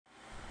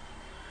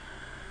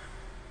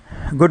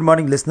Good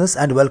morning, listeners,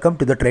 and welcome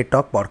to the Trade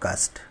Talk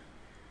podcast.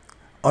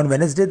 On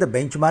Wednesday, the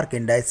benchmark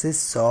indices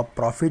saw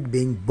profit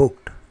being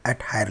booked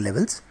at higher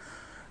levels.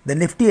 The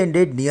Nifty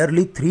ended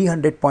nearly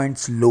 300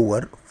 points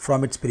lower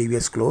from its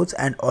previous close,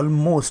 and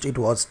almost it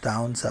was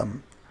down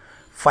some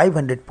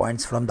 500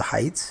 points from the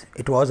heights.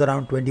 It was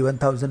around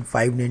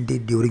 21,590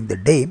 during the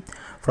day.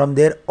 From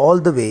there, all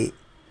the way,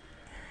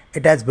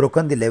 it has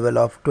broken the level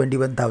of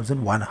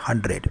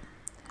 21,100.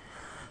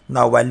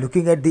 Now, while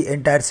looking at the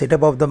entire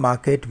setup of the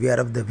market, we are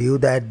of the view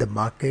that the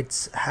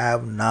markets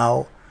have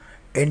now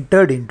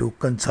entered into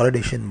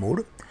consolidation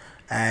mode,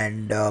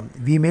 and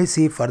we may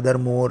see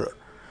furthermore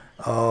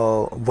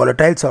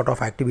volatile sort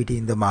of activity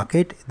in the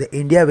market. The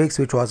India VIX,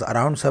 which was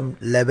around some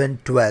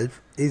 11-12,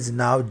 is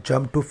now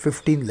jumped to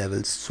 15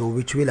 levels, so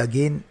which will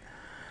again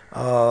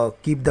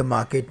keep the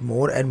market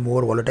more and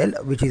more volatile,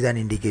 which is an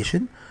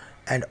indication.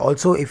 And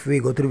also, if we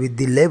go through with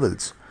the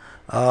levels,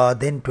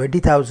 then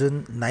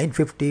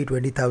 20,950,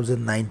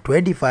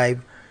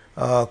 20,925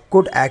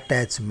 could act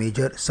as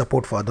major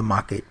support for the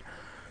market.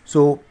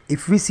 So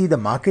if we see the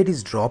market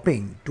is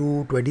dropping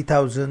to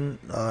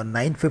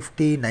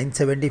 20,950,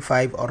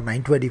 975 or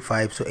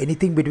 925, so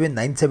anything between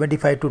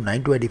 975 to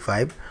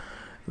 925,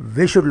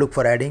 we should look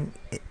for adding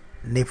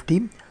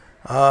Nifty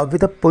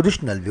with a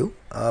positional view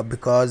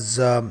because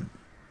then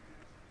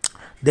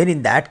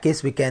in that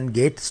case we can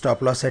get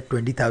stop loss at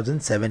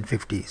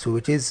 20,750, so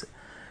which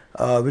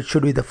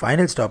should be the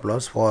final stop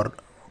loss for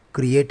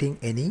creating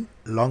any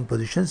long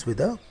positions with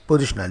a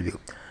positional view.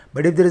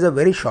 But if there is a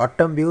very short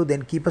term view,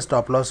 then keep a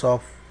stop loss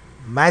of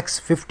max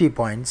 50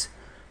 points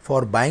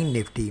for buying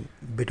Nifty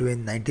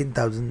between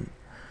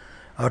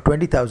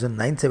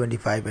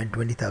 20,975 and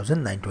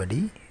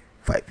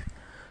 20,925.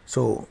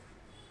 So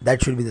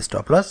that should be the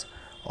stop loss.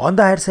 On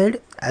the higher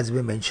side, as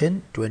we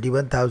mentioned,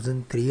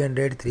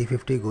 21,300,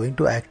 350 going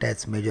to act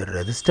as major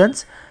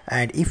resistance,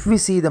 and if we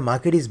see the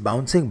market is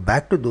bouncing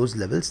back to those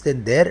levels,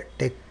 then there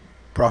take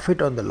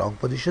profit on the long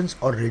positions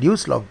or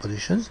reduce long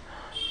positions,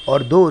 or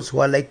those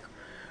who are like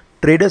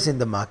traders in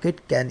the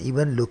market can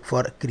even look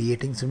for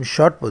creating some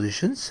short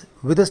positions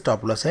with a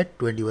stop loss at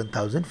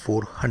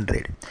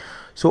 21,400.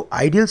 So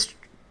ideal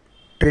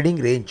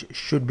trading range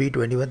should be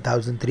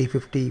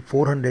 21,350,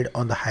 400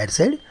 on the higher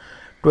side,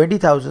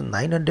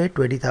 20,900,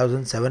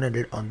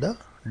 20,700 on the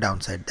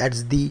downside.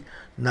 That's the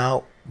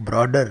now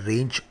broader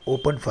range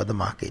open for the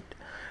market.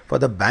 For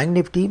the Bank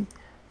Nifty,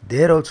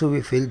 there also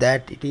we feel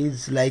that it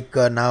is like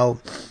now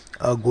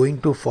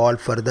going to fall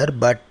further,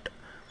 but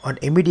on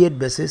immediate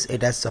basis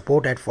it has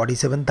support at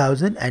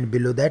 47,000 and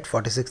below that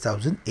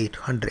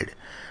 46,800.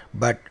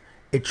 But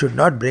it should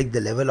not break the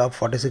level of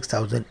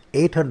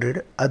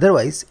 46,800,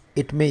 otherwise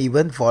it may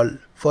even fall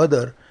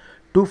further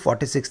to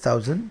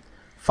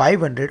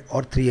 46,500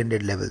 or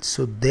 300 levels.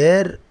 So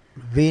there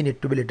we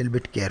need to be a little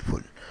bit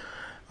careful.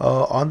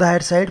 On the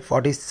higher side,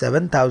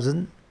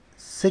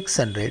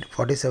 47,600,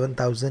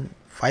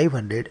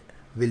 47,500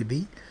 will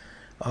be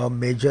a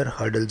major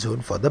hurdle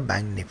zone for the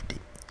Bank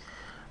Nifty.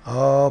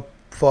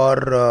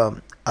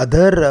 For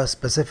other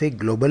specific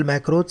global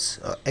macros,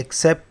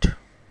 except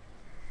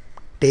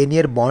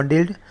 10-year bond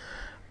yield,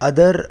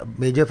 other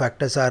major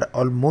factors are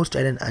almost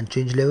at an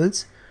unchanged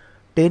levels.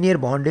 10-year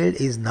bond yield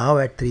is now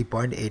at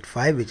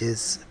 3.85, which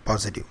is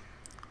positive.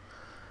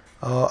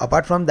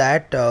 Apart from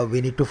that,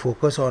 we need to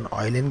focus on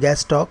oil and gas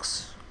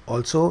stocks.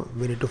 Also,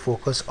 we need to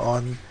focus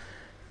on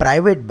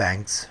private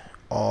banks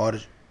or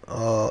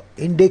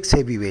index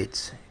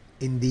heavyweights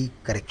in the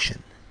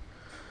correction.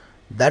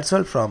 That's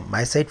all from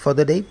my side for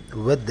the day.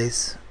 With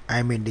this, I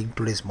am ending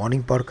today's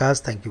morning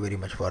podcast. Thank you very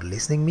much for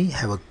listening me.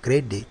 Have a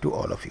great day to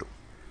all of you.